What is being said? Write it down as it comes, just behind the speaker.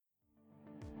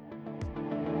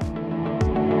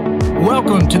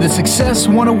Welcome to the Success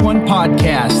 101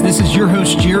 podcast. This is your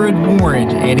host, Jared Warren,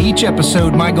 and each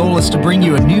episode, my goal is to bring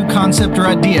you a new concept or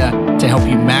idea to help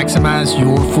you maximize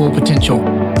your full potential.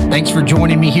 Thanks for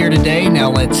joining me here today. Now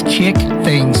let's kick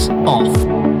things off.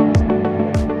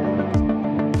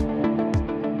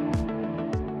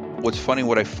 What's funny,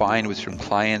 what I find with certain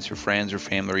clients or friends or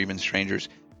family or even strangers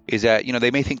is that,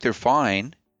 they may think they're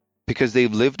fine because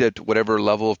they've lived at whatever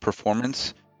level of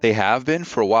performance they have been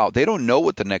for a while. They don't know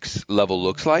what the next level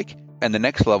looks like and the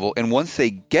next level. And once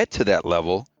they get to that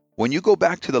level, when you go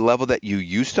back to the level that you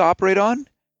used to operate on,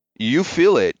 you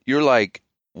feel it. You're like,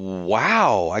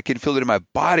 wow, I can feel it in my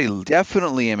body.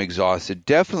 Definitely am exhausted.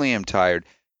 Definitely am tired.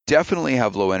 Definitely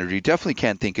have low energy. Definitely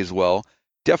can't think as well.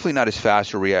 Definitely not as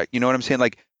fast or react. You know what I'm saying?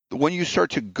 Like when you start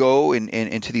to go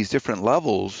into these different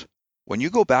levels, when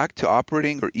you go back to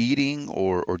operating or eating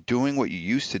or doing what you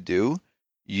used to do,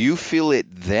 you feel it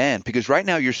then, because right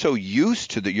now you're so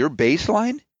used to your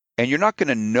baseline, and you're not going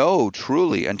to know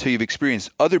truly until you've experienced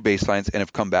other baselines and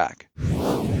have come back.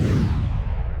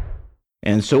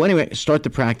 And so anyway, start the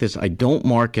practice. I don't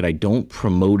market, I don't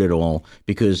promote at all,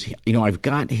 because, I've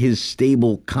got his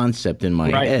stable concept in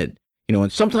my head.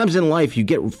 And sometimes in life you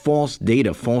get false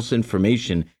data, false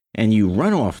information, and you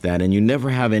run off that and you never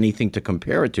have anything to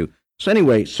compare it to. So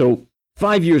anyway,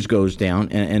 5 years goes down,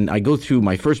 and I go through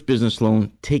my first business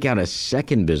loan, take out a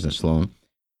second business loan,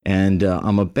 and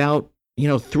I'm about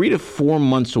 3 to 4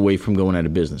 months away from going out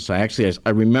of business. I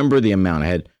remember the amount. I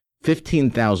had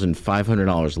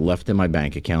 $15,500 left in my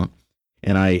bank account,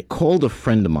 and I called a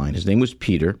friend of mine. His name was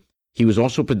Peter. He was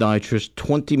also a podiatrist,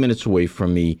 20 minutes away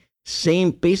from me,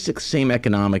 same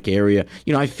economic area.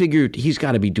 I figured he's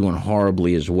got to be doing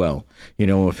horribly as well. I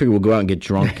figured we'll go out and get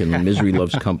drunk, and misery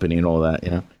loves company and all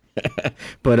that,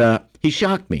 But he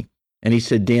shocked me, and he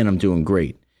said, Dan, I'm doing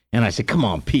great. And I said, come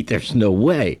on, Pete, there's no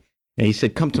way. And he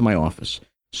said, come to my office.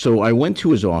 So I went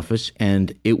to his office,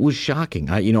 and it was shocking.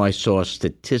 I saw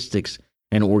statistics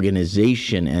and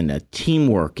organization and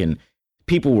teamwork, and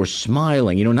people were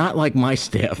smiling, not like my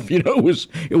staff. It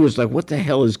was like, what the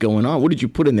hell is going on? What did you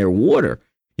put in their water?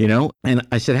 And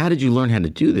I said, how did you learn how to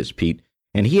do this, Pete?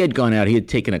 And he had gone out, he had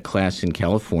taken a class in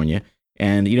California.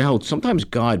 And you know how sometimes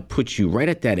God puts you right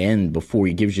at that end before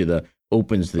he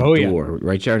opens the door, yeah.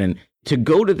 Right, Jared? And to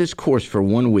go to this course for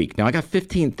 1 week. Now I got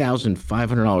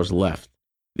 $15,500 left.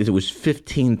 It was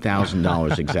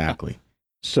 $15,000 exactly.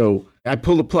 So I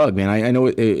pulled the plug, man. I know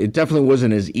it definitely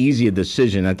wasn't as easy a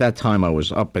decision. At that time, I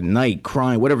was up at night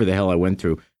crying, whatever the hell I went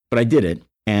through. But I did it.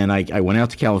 And I went out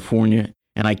to California,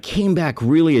 and I came back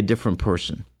really a different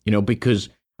person, because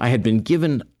I had been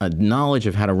given a knowledge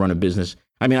of how to run a business.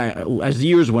 I mean, as the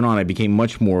years went on, I became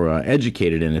much more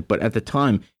educated in it. But at the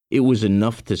time, it was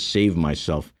enough to save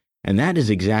myself. And that is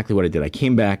exactly what I did. I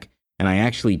came back, and I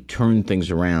actually turned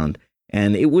things around.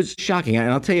 And it was shocking.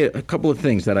 And I'll tell you a couple of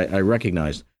things that I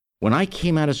recognized. When I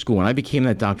came out of school and I became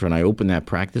that doctor and I opened that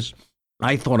practice,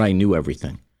 I thought I knew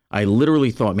everything. I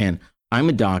literally thought, man, I'm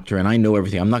a doctor and I know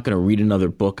everything. I'm not going to read another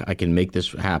book. I can make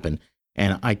this happen.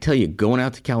 And I tell you, going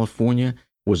out to California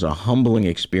was a humbling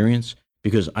experience,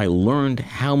 because I learned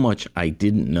how much I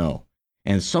didn't know.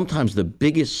 And sometimes the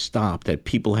biggest stop that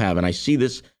people have, and I see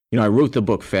this, I wrote the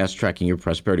book, Fast Tracking Your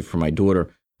Prosperity, for my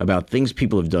daughter, about things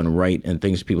people have done right and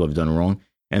things people have done wrong.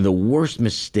 And the worst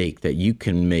mistake that you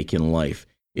can make in life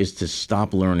is to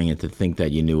stop learning and to think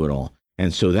that you knew it all.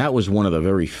 And so that was one of the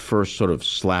very first sort of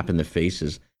slap in the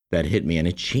faces that hit me, and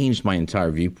it changed my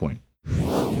entire viewpoint.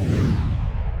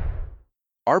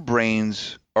 Our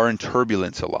brains are in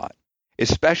turbulence a lot,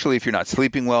 especially if you're not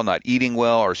sleeping well, not eating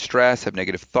well, or stressed, have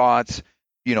negative thoughts,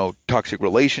 toxic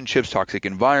relationships, toxic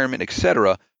environment,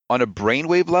 etc. On a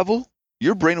brainwave level,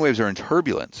 your brainwaves are in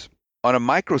turbulence. On a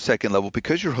microsecond level,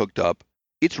 because you're hooked up,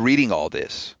 it's reading all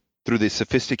this through this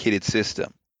sophisticated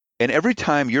system. And every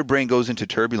time your brain goes into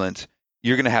turbulence,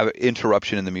 you're going to have an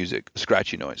interruption in the music,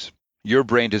 scratchy noise. Your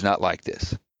brain does not like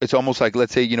this. It's almost like,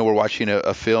 let's say, we're watching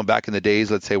a film back in the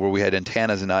days, let's say, where we had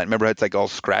antennas and not. Remember how it's like all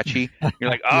scratchy? You're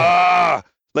like,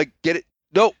 like, get it?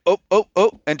 No,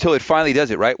 until it finally does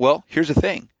it, right? Well, here's the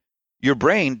thing. Your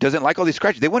brain doesn't like all these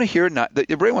scratches. They want to hear,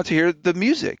 your brain wants to hear the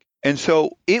music. And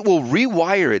so it will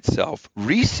rewire itself,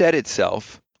 reset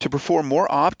itself to perform more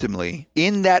optimally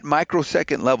in that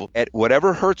microsecond level at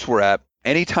whatever hertz we're at.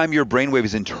 Anytime your brainwave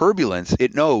is in turbulence,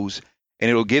 it knows,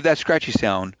 and it'll give that scratchy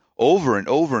sound over and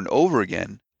over and over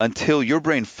again until your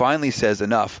brain finally says,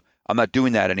 enough, I'm not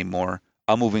doing that anymore.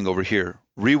 I'm moving over here,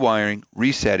 rewiring,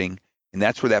 resetting. And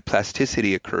that's where that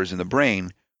plasticity occurs in the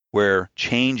brain, where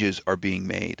changes are being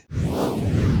made.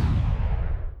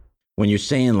 When you're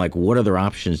saying, like, what other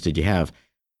options did you have?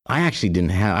 I actually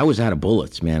I was out of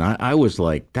bullets, man. I was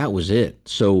like, that was it.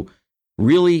 So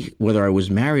really, whether I was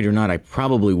married or not, I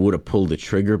probably would have pulled the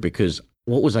trigger because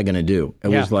what was I going to do? It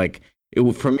was like,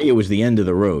 for me, it was the end of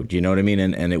the road. You know what I mean?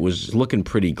 And it was looking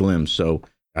pretty glim. So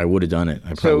I would have done it.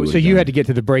 So you had to get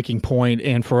to the breaking point,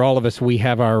 and for all of us, we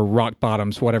have our rock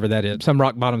bottoms, whatever that is. Some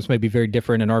rock bottoms may be very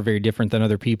different and are very different than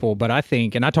other people, but I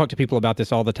think, and I talk to people about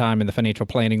this all the time in the financial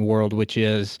planning world, which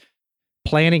is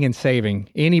planning and saving.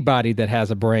 Anybody that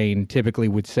has a brain typically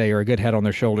would say, or a good head on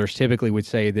their shoulders, typically would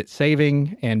say that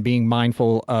saving and being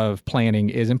mindful of planning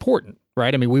is important,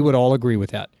 right? I mean, we would all agree with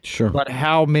that. Sure. But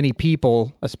how many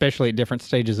people, especially at different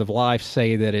stages of life,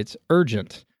 say that it's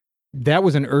urgent? That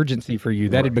was an urgency for you.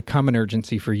 That had become an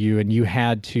urgency for you, and you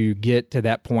had to get to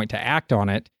that point to act on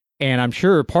it. And I'm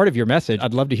sure part of your message,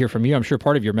 I'd love to hear from you, I'm sure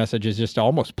part of your message is just to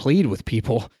almost plead with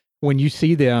people when you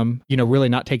see them, really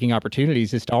not taking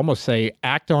opportunities, is to almost say,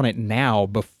 act on it now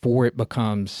before it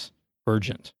becomes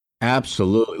urgent.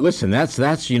 Absolutely. Listen, that's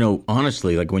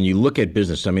honestly, like when you look at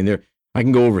business, I mean, I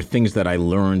can go over things that I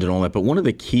learned and all that, but one of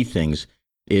the key things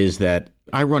is that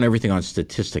I run everything on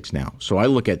statistics now. So I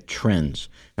look at trends,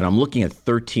 and I'm looking at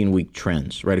 13-week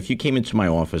trends, right? If you came into my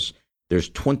office, there's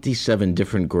 27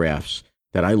 different graphs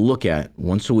that I look at.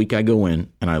 Once a week I go in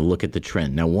and I look at the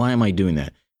trend. Now, why am I doing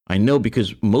that? I know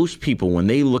because most people, when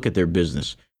they look at their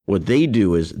business, what they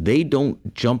do is they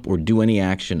don't jump or do any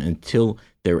action until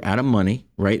they're out of money,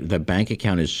 right? The bank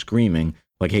account is screaming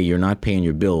like, hey, you're not paying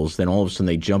your bills. Then all of a sudden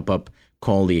they jump up,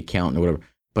 call the accountant or whatever.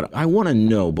 But I want to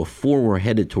know before we're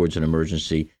headed towards an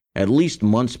emergency, at least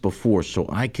months before, so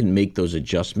I can make those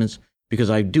adjustments, because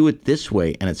I do it this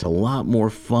way and it's a lot more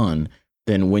fun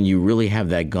than when you really have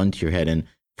that gun to your head. And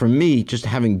for me, just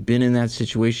having been in that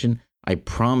situation, I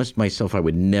promised myself I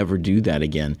would never do that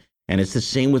again. And it's the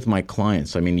same with my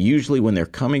clients. I mean, usually when they're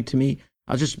coming to me,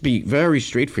 I'll just be very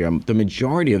straight for you. The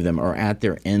majority of them are at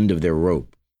their end of their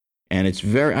rope. And it's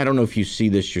I don't know if you see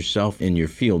this yourself in your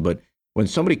field, but when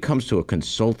somebody comes to a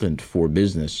consultant for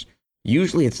business,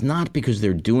 usually it's not because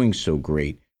they're doing so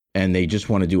great and they just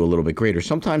want to do a little bit greater.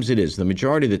 Sometimes it is. The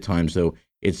majority of the times, though,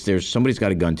 somebody's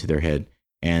got a gun to their head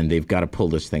and they've got to pull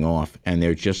this thing off, and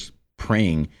they're just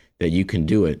praying that you can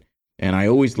do it. And I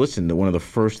always listen to one of the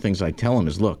first things I tell them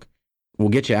is, look, we'll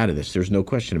get you out of this. There's no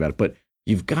question about it. But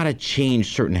you've got to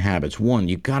change certain habits. One,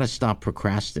 you've got to stop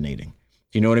procrastinating.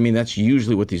 You know what I mean? That's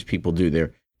usually what these people do.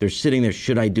 They're sitting there,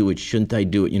 should I do it? Shouldn't I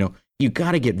do it? You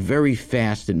got to get very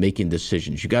fast at making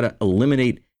decisions. You got to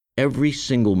eliminate every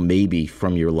single maybe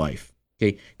from your life,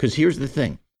 okay? Because here's the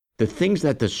thing. The things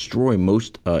that destroy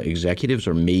most executives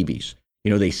are maybes.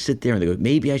 They sit there and they go,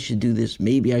 maybe I should do this.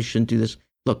 Maybe I shouldn't do this.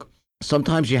 Look,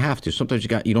 sometimes you have to. Sometimes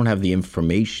you don't have the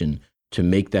information to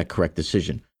make that correct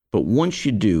decision. But once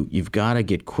you do, you've got to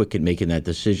get quick at making that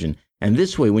decision. And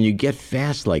this way, when you get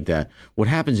fast like that, what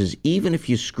happens is even if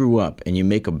you screw up and you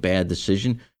make a bad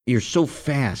decision, you're so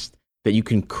fast that you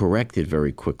can correct it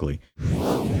very quickly.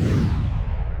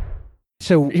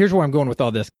 So here's where I'm going with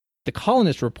all this. The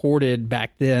colonists reported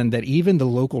back then that even the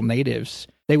local natives,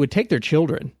 they would take their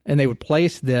children and they would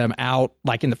place them out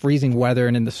like in the freezing weather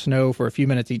and in the snow for a few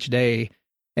minutes each day.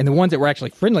 And the ones that were actually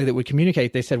friendly that would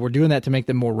communicate, they said, we're doing that to make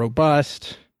them more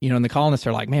robust. And the colonists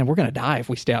are like, man, we're going to die if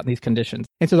we stay out in these conditions.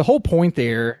 And so the whole point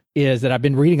there is that I've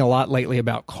been reading a lot lately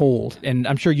about cold. And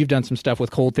I'm sure you've done some stuff with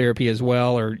cold therapy as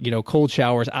well, or, cold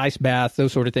showers, ice baths,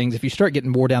 those sort of things. If you start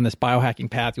getting more down this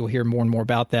biohacking path, you'll hear more and more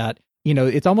about that.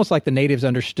 It's almost like the natives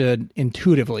understood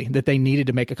intuitively that they needed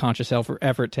to make a conscious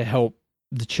effort to help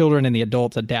the children and the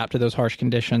adults adapt to those harsh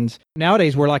conditions.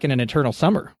 Nowadays, we're like in an eternal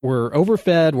summer. We're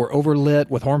overfed, we're overlit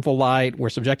with harmful light, we're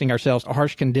subjecting ourselves to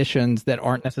harsh conditions that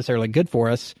aren't necessarily good for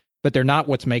us, but they're not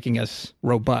what's making us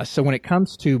robust. So when it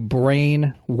comes to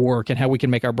brain work and how we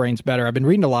can make our brains better, I've been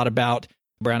reading a lot about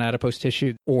brown adipose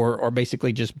tissue or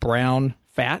basically just brown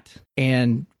fat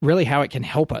and really how it can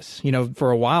help us.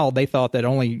 For a while, they thought that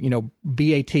only,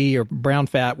 BAT or brown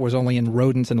fat was only in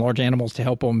rodents and large animals to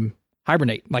help them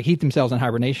hibernate, like heat themselves in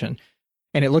hibernation.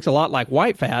 And it looks a lot like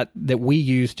white fat that we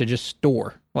use to just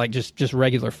store, like just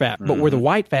regular fat. But where the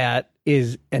white fat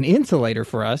is an insulator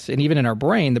for us, and even in our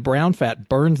brain, the brown fat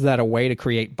burns that away to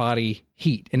create body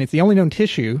heat. And it's the only known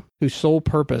tissue whose sole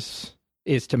purpose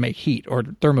is to make heat or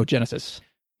thermogenesis.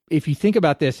 If you think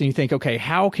about this and you think, okay,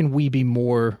 how can we be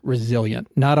more resilient?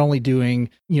 Not only doing,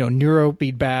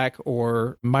 neurofeedback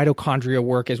or mitochondria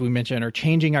work, as we mentioned, or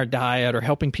changing our diet or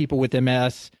helping people with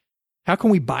MS, how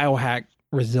can we biohack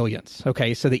resilience?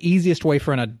 Okay, so the easiest way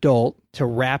for an adult to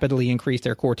rapidly increase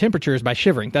their core temperature is by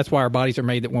shivering. That's why our bodies are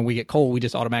made that when we get cold, we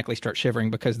just automatically start shivering,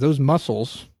 because those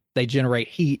muscles, they generate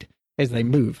heat as they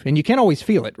move. And you can't always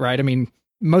feel it, right? I mean,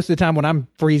 most of the time when I'm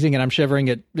freezing and I'm shivering,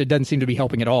 it doesn't seem to be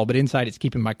helping at all. But inside, it's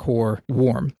keeping my core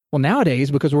warm. Well,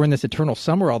 nowadays, because we're in this eternal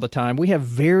summer all the time, we have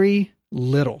very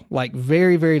little, like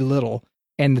very, very little.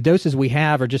 And the doses we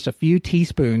have are just a few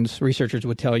teaspoons, researchers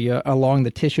would tell you, along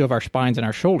the tissue of our spines and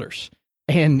our shoulders.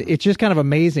 And it's just kind of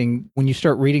amazing when you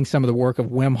start reading some of the work of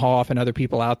Wim Hof and other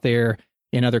people out there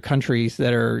in other countries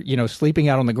that are, sleeping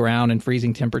out on the ground in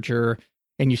freezing temperature.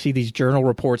 And you see these journal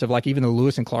reports of like even the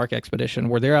Lewis and Clark expedition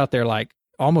where they're out there like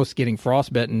almost getting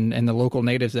frostbitten, and the local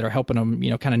natives that are helping them,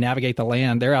 kind of navigate the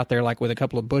land, they're out there like with a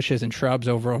couple of bushes and shrubs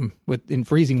over them in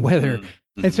freezing weather.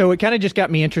 Mm-hmm. And so it kind of just got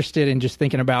me interested in just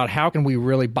thinking about how can we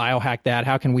really biohack that?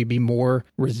 How can we be more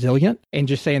resilient? And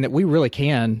just saying that we really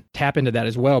can tap into that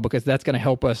as well, because that's going to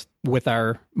help us with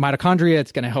our mitochondria.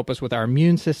 It's going to help us with our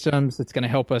immune systems. It's going to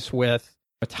help us with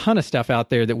a ton of stuff out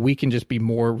there that we can just be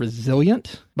more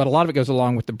resilient. But a lot of it goes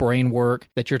along with the brain work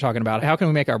that you're talking about. How can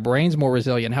we make our brains more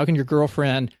resilient? How can your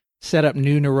girlfriend set up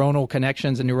new neuronal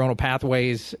connections and neuronal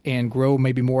pathways and grow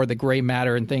maybe more of the gray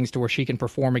matter and things to where she can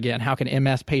perform again? How can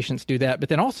MS patients do that? But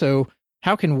then also,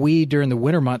 how can we during the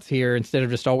winter months here, instead of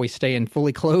just always staying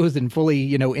fully clothed and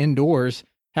fully, indoors,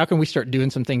 how can we start doing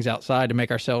some things outside to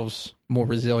make ourselves more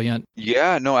resilient?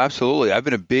 Yeah, no, absolutely. I've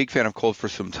been a big fan of cold for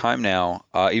some time now,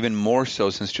 even more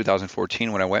so since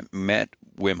 2014 when I met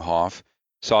Wim Hof,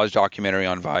 saw his documentary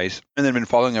on Vice, and then been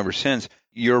following ever since.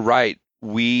 You're right.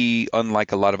 We,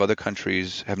 unlike a lot of other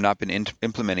countries, have not been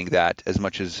implementing that as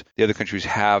much as the other countries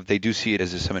have. They do see it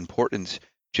as some importance.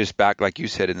 Just back, like you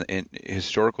said, in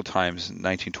historical times,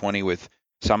 1920 with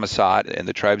Samosat and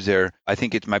the tribes there. I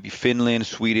think it might be Finland,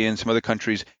 Sweden, some other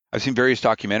countries. I've seen various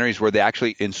documentaries where they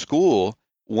actually, in school,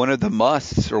 one of the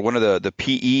musts or one of the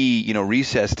PE,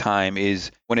 recess time is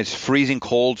when it's freezing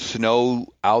cold snow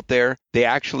out there, they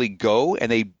actually go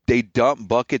and they dump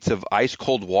buckets of ice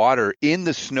cold water in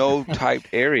the snow type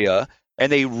area,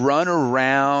 and they run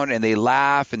around and they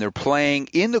laugh and they're playing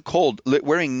in the cold,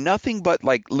 wearing nothing but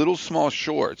like little small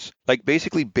shorts, like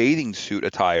basically bathing suit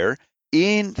attire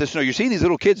in the snow. You're seeing these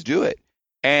little kids do it.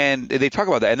 And they talk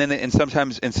about that. And then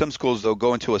sometimes in some schools, they'll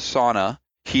go into a sauna,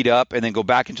 heat up, and then go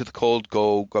back into the cold,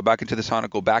 go back into the sauna,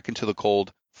 go back into the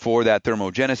cold for that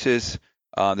thermogenesis.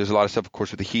 There's a lot of stuff, of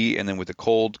course, with the heat and then with the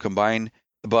cold combined.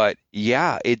 But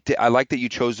yeah, I like that you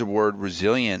chose the word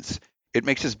resilience. It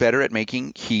makes us better at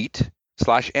making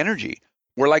heat/energy.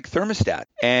 We're like thermostat.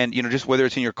 And, just whether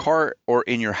it's in your car or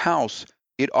in your house,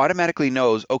 it automatically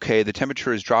knows, okay, the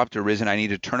temperature has dropped or risen. I need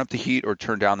to turn up the heat or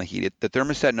turn down the heat. The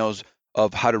thermostat knows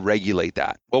of how to regulate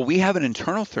that. Well, we have an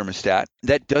internal thermostat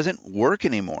that doesn't work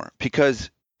anymore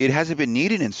because it hasn't been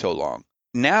needed in so long.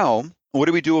 Now, what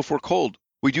do we do if we're cold?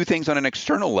 We do things on an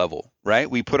external level, right?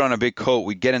 We put on a big coat,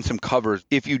 we get in some covers.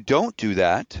 If you don't do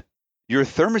that, your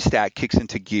thermostat kicks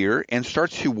into gear and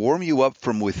starts to warm you up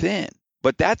from within.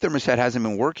 But that thermostat hasn't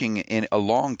been working in a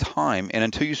long time. And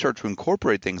until you start to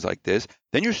incorporate things like this,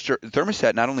 then your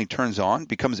thermostat not only turns on,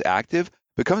 becomes active,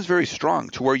 becomes very strong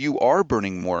to where you are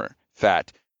burning more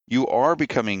fat. You are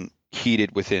becoming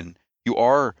heated within. You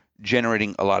are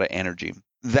generating a lot of energy.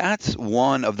 That's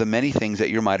one of the many things that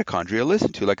your mitochondria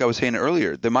listen to. Like I was saying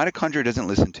earlier, the mitochondria doesn't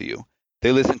listen to you.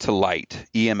 They listen to light,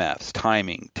 EMFs,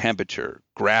 timing, temperature,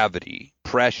 gravity,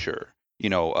 pressure,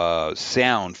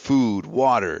 sound, food,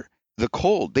 water. The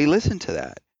cold, they listen to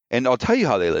that. And I'll tell you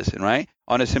how they listen, right?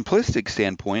 On a simplistic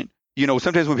standpoint,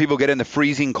 sometimes when people get in the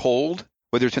freezing cold,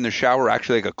 whether it's in their shower or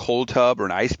actually like a cold tub or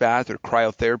an ice bath or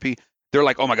cryotherapy, they're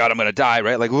like, oh my God, I'm going to die,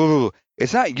 right? Like, whoa.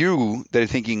 It's not you that are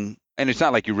thinking, and it's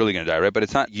not like you're really going to die, right? But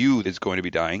it's not you that's going to be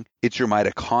dying. It's your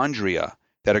mitochondria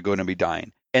that are going to be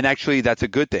dying. And actually, that's a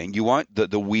good thing. You want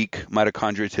the weak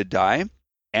mitochondria to die,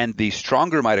 and the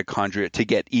stronger mitochondria to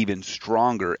get even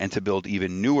stronger and to build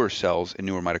even newer cells and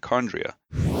newer mitochondria.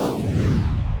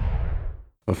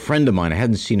 A friend of mine I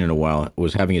hadn't seen in a while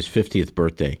was having his 50th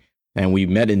birthday, and we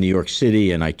met in New York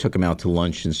City, and I took him out to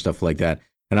lunch and stuff like that.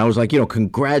 And I was like,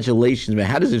 congratulations, man.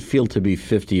 How does it feel to be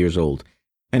 50 years old?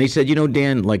 And he said,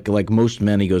 Dan, like most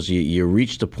men, he goes, you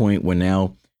reached a point where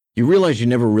now you realize you're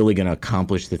never really going to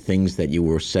accomplish the things that you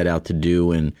were set out to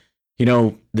do. And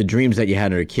the dreams that you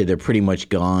had as a kid, they're pretty much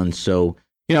gone. So,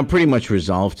 I'm pretty much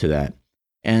resolved to that.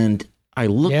 And I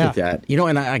looked at that,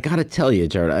 and I got to tell you,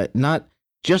 Jared,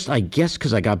 I guess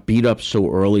because I got beat up so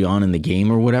early on in the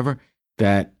game or whatever,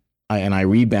 that I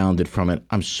rebounded from it.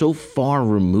 I'm so far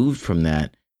removed from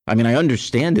that. I mean, I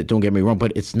understand it, don't get me wrong,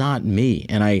 but it's not me.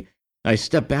 And I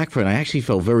stepped back from it. I actually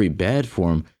felt very bad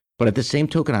for him. But at the same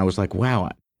token, I was like, wow,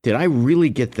 did I really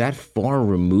get that far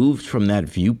removed from that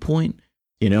viewpoint?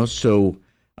 So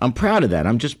I'm proud of that.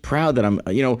 I'm just proud that I'm,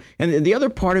 and the other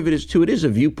part of it is too, it is a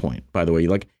viewpoint, by the way.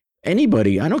 Like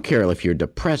anybody, I don't care if you're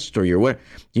depressed or you're what,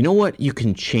 you know what? You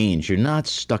can change. You're not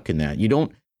stuck in that.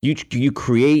 You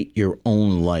create your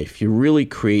own life. You really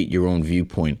create your own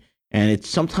viewpoint. And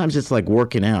sometimes it's like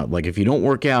working out. Like if you don't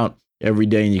work out every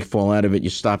day and you fall out of it, you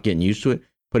stop getting used to it.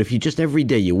 But if you just every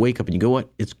day you wake up and you go, what?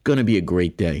 It's going to be a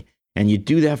great day. And you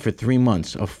do that for 3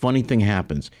 months, a funny thing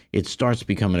happens. It starts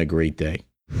becoming a great day.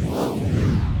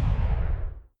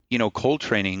 Cold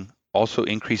training also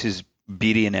increases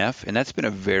BDNF, and that's been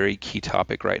a very key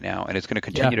topic right now, and it's going to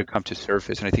continue to come to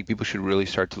surface. And I think people should really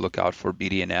start to look out for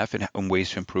BDNF and ways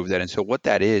to improve that. And so what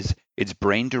that is, it's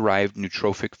brain-derived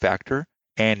neurotrophic factor,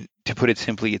 and to put it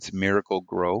simply, it's miracle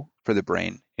grow for the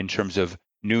brain in terms of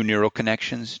new neural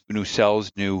connections, new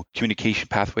cells, new communication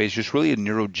pathways, just really a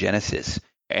neurogenesis.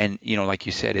 And like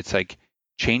you said, it's like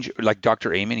change, like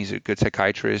Dr. Amen, he's a good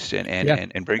psychiatrist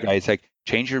and great guy. It's like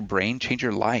change your brain, change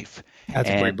your life. That's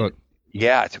a great book.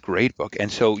 Yeah, it's a great book.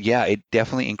 And so, it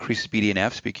definitely increases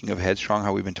BDNF, speaking of headstrong,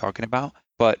 how we've been talking about.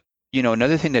 But,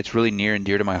 another thing that's really near and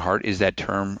dear to my heart is that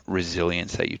term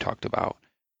resilience that you talked about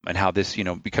and how this,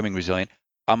 becoming resilient.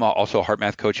 I'm also a heart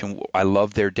math coach, and I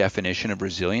love their definition of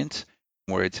resilience,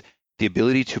 where it's the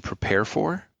ability to prepare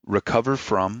for, recover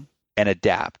from, and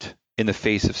adapt in the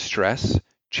face of stress,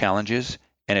 challenges,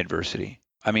 and adversity.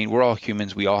 I mean, we're all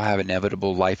humans. We all have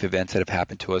inevitable life events that have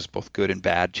happened to us, both good and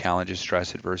bad, challenges,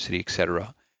 stress, adversity,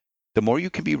 etc. The more you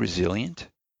can be resilient,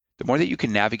 the more that you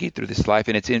can navigate through this life.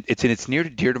 And it's near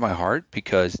and dear to my heart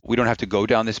because we don't have to go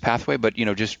down this pathway, but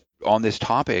just on this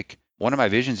topic, one of my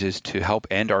visions is to help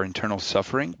end our internal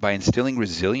suffering by instilling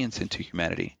resilience into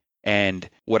humanity. And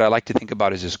what I like to think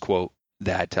about is this quote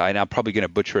that, and I'm probably going to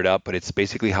butcher it up, but it's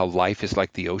basically how life is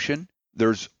like the ocean.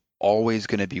 There's always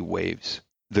going to be waves.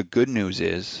 The good news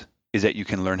is that you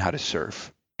can learn how to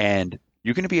surf, and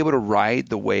you're going to be able to ride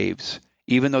the waves,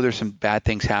 even though there's some bad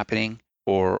things happening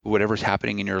or whatever's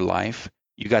happening in your life.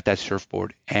 You got that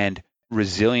surfboard, and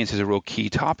resilience is a real key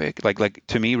topic. Like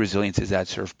to me, resilience is that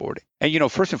surfboard. And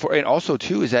first and foremost, and also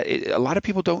too, is that a lot of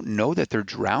people don't know that they're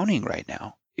drowning right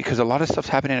now because a lot of stuff's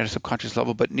happening at a subconscious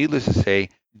level. But needless to say,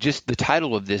 just the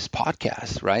title of this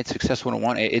podcast, right? Success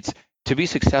 101. It's to be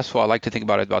successful. I like to think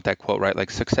about that quote, right?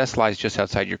 Like success lies just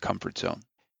outside your comfort zone.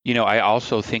 I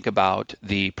also think about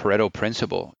the Pareto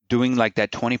principle, doing like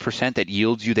that 20% that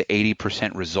yields you the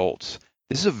 80% results.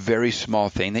 This is a very small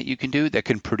thing that you can do that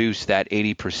can produce that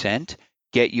 80%,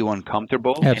 get you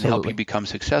uncomfortable, and help you become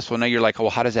successful. Now you're like,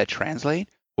 well, how does that translate?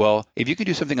 Well, if you can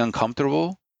do something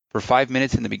uncomfortable for 5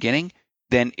 minutes in the beginning,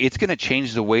 then it's going to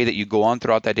change the way that you go on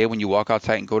throughout that day when you walk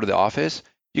outside and go to the office.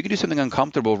 You can do something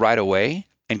uncomfortable right away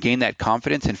and gain that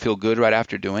confidence and feel good right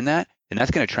after doing that, and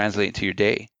that's going to translate into your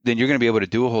day. Then you're going to be able to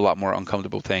do a whole lot more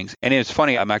uncomfortable things. And it's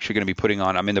funny, I'm actually going to be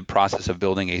I'm in the process of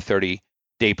building a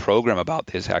 30-day program about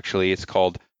this, actually. It's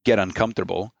called Get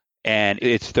Uncomfortable, and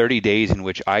it's 30 days in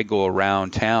which I go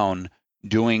around town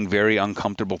doing very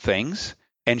uncomfortable things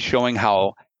and showing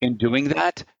how, in doing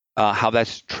that, how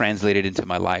that's translated into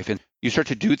my life. And you start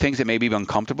to do things that may be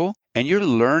uncomfortable, and you're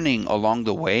learning along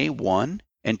the way, one.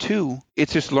 And two,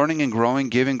 it's just learning and growing,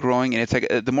 giving, growing. And it's like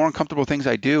the more uncomfortable things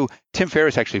I do, Tim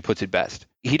Ferriss actually puts it best.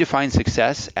 He defines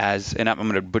success as, and I'm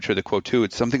going to butcher the quote too,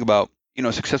 it's something about,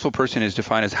 a successful person is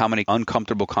defined as how many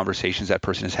uncomfortable conversations that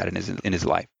person has had in his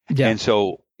life. Yeah. And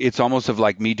so it's almost of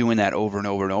like me doing that over and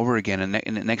over and over again. And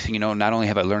the next thing you know, not only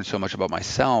have I learned so much about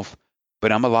myself,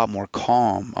 but I'm a lot more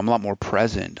calm. I'm a lot more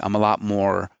present. I'm a lot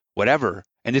more whatever.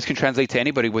 And this can translate to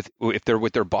anybody if they're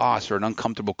with their boss or an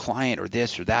uncomfortable client or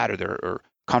this or that or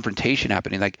confrontation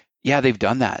happening. Like, yeah, they've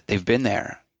done that. They've been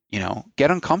there. Get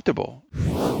uncomfortable.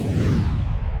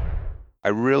 I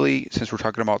really, since we're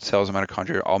talking about cells and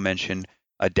mitochondria, I'll mention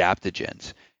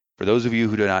adaptogens. For those of you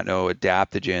who do not know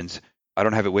adaptogens, I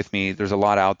don't have it with me. There's a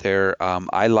lot out there.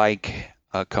 I like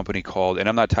a company called, and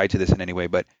I'm not tied to this in any way,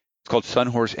 but it's called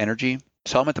Sunhorse Energy.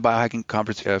 Saw them at the Biohacking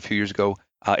conference a few years ago.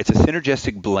 It's a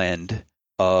synergistic blend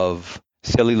of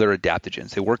cellular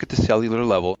adaptogens. They work at the cellular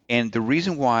level. And the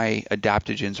reason why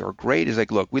adaptogens are great is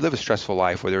like, look, we live a stressful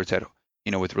life, whether it's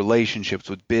with relationships,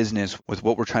 with business, with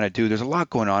what we're trying to do. There's a lot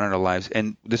going on in our lives.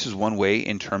 And this is one way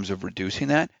in terms of reducing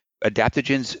that.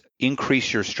 Adaptogens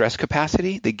increase your stress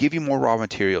capacity. They give you more raw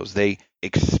materials. They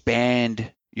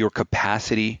expand your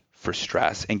capacity for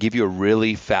stress and give you a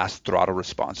really fast throttle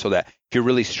response so that if you're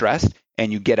really stressed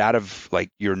and you get out of like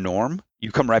your norm,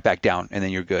 you come right back down and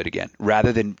then you're good again.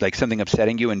 Rather than like something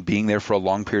upsetting you and being there for a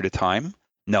long period of time,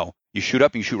 no, you shoot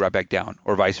up and you shoot right back down,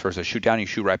 or vice versa. Shoot down and you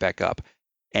shoot right back up.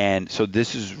 And so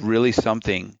this is really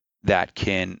something that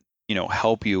can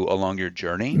help you along your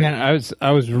journey. Man,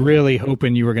 I was really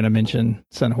hoping you were going to mention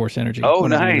Sun Horse Energy. Oh,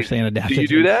 whenever you were nice. saying adaptogens. Do you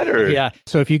do that? Or? Yeah.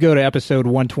 So if you go to episode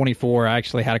 124, I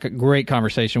actually had a great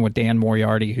conversation with Dan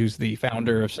Moriarty, who's the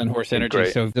founder of Sun Horse Energy.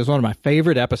 Great. So this is one of my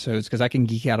favorite episodes because I can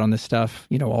geek out on this stuff,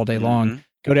 all day long.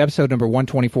 Go to episode number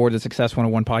 124, the Success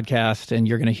 101 podcast, and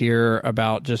you're going to hear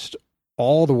about just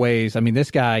all the ways. I mean,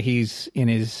 this guy, he's in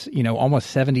his,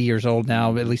 almost 70 years old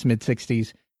now, at least mid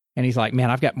 60s. And he's like, man,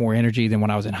 I've got more energy than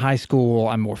when I was in high school.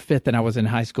 I'm more fit than I was in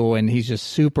high school. And he's just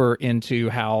super into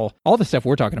how all the stuff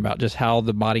we're talking about, just how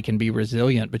the body can be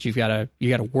resilient. But you got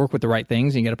to work with the right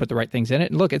things, and you got to put the right things in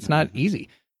it. And look, it's not easy.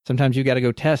 Sometimes you got to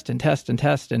go test.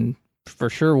 And for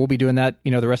sure, we'll be doing that,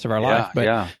 the rest of our life.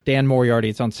 But Dan Moriarty,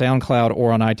 it's on SoundCloud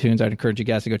or on iTunes. I'd encourage you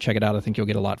guys to go check it out. I think you'll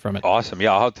get a lot from it. Awesome.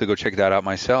 Yeah, I'll have to go check that out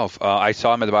myself. I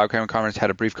saw him at the Biohacking conference, had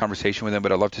a brief conversation with him,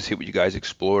 but I'd love to see what you guys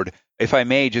explored. If I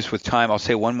may, just with time, I'll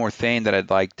say one more thing that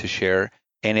I'd like to share.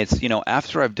 And it's,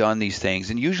 after I've done these things,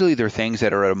 and usually they're things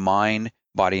that are at a mind,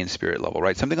 body, and spirit level,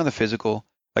 right? Something on the physical,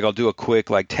 like I'll do a quick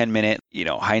 10-minute,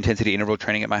 high intensity interval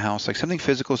training at my house, like something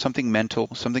physical, something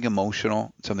mental, something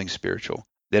emotional, something spiritual.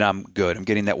 Then I'm good. I'm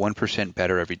getting that 1%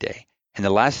 better every day. And the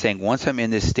last thing, once I'm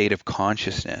in this state of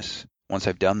consciousness, once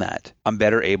I've done that, I'm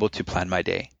better able to plan my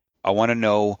day. I want to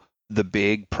know the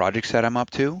big projects that I'm up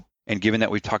to. And given that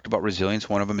we've talked about resilience,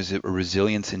 one of them is a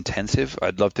resilience intensive.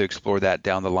 I'd love to explore that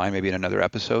down the line, maybe in another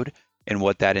episode, and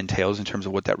what that entails in terms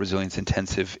of what that resilience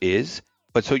intensive is.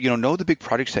 But so, know the big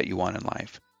projects that you want in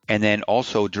life. And then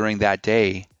also during that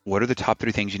day, what are the top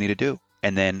 3 things you need to do?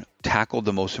 And then tackle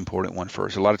the most important one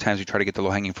first. A lot of times we try to get the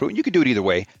low-hanging fruit, and you can do it either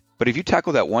way. But if you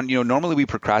tackle that one, normally we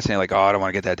procrastinate, like, I don't want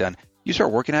to get that done. You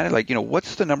start working at it,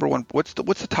 what's the number one, what's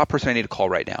the top person I need to call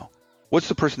right now? What's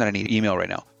the person that I need to email right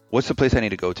now? What's the place I need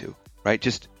to go to, right?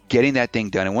 Just getting that thing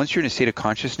done. And once you're in a state of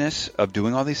consciousness of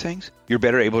doing all these things, you're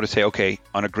better able to say, okay,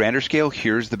 on a grander scale,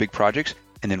 here's the big projects.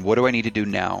 And then what do I need to do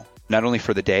now? Not only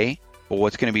for the day, but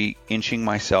what's going to be inching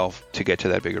myself to get to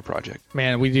that bigger project.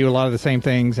 Man, we do a lot of the same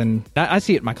things. And I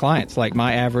see it in my clients. Like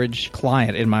my average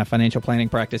client in my financial planning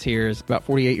practice here is about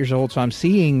 48 years old. So I'm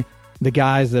seeing the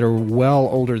guys that are well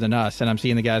older than us, and I'm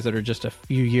seeing the guys that are just a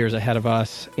few years ahead of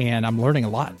us, and I'm learning a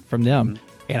lot from them.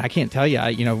 And I can't tell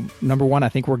you, number one, I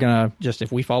think we're going to just,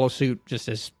 if we follow suit, just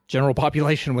as general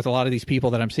population with a lot of these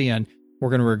people that I'm seeing, we're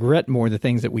going to regret more the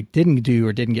things that we didn't do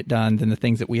or didn't get done than the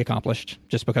things that we accomplished,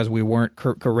 just because we weren't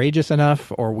courageous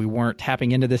enough, or we weren't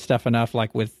tapping into this stuff enough,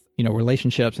 like with,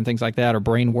 relationships and things like that, or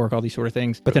brain work, all these sort of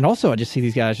things. But then also I just see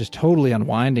these guys just totally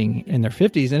unwinding in their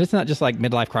 50s. And it's not just like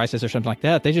midlife crisis or something like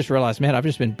that. They just realize, man, I've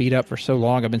just been beat up for so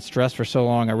long. I've been stressed for so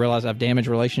long. I realize I've damaged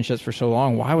relationships for so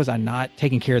long. Why was I not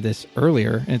taking care of this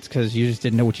earlier? And it's because you just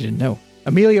didn't know what you didn't know.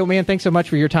 Emilio, man, thanks so much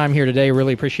for your time here today.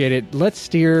 Really appreciate it. Let's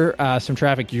steer some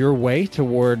traffic your way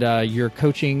toward your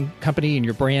coaching company and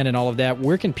your brand and all of that.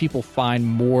 Where can people find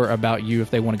more about you if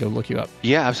they want to go look you up?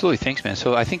 Yeah, absolutely. Thanks, man.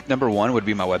 So I think number one would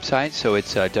be my website. So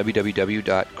it's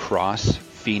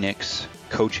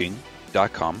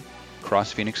www.crossphoenixcoaching.com,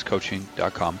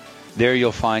 crossphoenixcoaching.com. There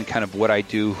you'll find kind of what I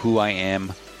do, who I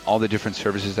am, all the different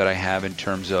services that I have in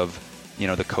terms of,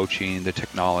 the coaching, the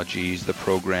technologies, the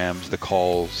programs, the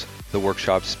calls, the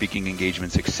workshops, speaking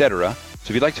engagements, etc. So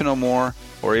if you'd like to know more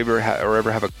or ever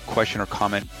have a question or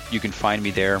comment, you can find me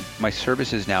there. My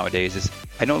services nowadays is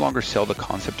I no longer sell the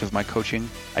concept of my coaching.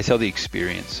 I sell the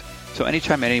experience. So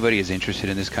anytime anybody is interested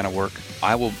in this kind of work,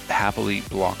 I will happily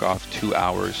block off 2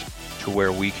 hours to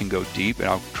where we can go deep, and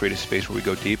I'll create a space where we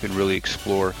go deep and really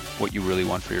explore what you really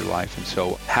want for your life. And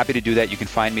so happy to do that. You can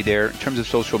find me there. In terms of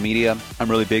social media, I'm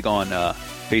really big on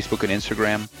Facebook and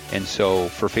Instagram. And so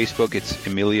for Facebook, it's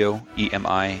Emilio,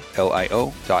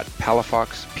 Emilio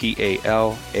 .palafox,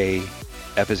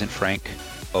 P-A-L-A-F as in Frank,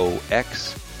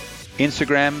 O-X.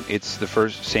 Instagram, it's the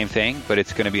first, same thing, but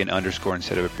it's going to be an underscore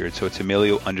instead of a period. So it's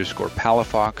Emilio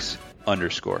 _Palafox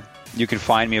 _. You can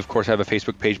find me, of course, I have a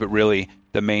Facebook page, but really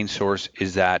the main source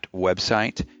is that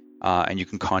website. And you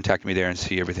can contact me there and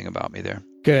see everything about me there.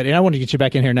 Good. And I want to get you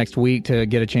back in here next week to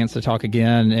get a chance to talk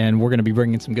again. And we're going to be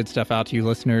bringing some good stuff out to you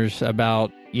listeners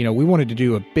about, we wanted to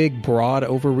do a big, broad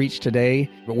overreach today,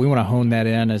 but we want to hone that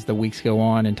in as the weeks go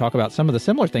on and talk about some of the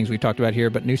similar things we've talked about here,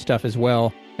 but new stuff as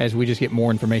well, as we just get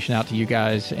more information out to you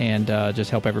guys and just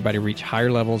help everybody reach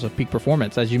higher levels of peak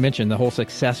performance. As you mentioned, the whole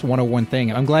Success 101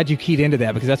 thing. I'm glad you keyed into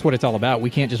that because that's what it's all about. We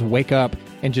can't just wake up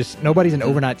and nobody's an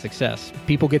overnight success.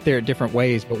 People get there at different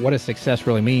ways, but what does success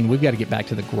really mean? We've got to get back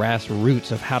to the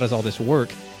grassroots of how does all this work.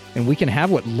 And we can have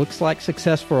what looks like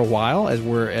success for a while as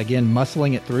we're, again,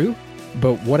 muscling it through.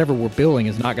 But whatever we're building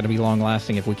is not going to be long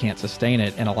lasting if we can't sustain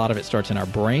it. And a lot of it starts in our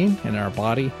brain and in our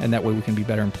body. And that way we can be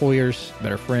better employers,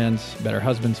 better friends, better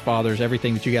husbands, fathers,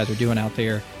 everything that you guys are doing out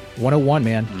there. 101,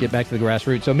 man. Get back to the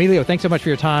grassroots. So Emilio, thanks so much for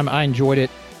your time. I enjoyed it.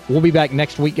 We'll be back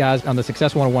next week, guys, on the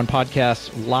Success 101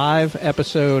 podcast live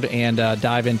episode and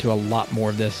dive into a lot more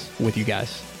of this with you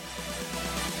guys.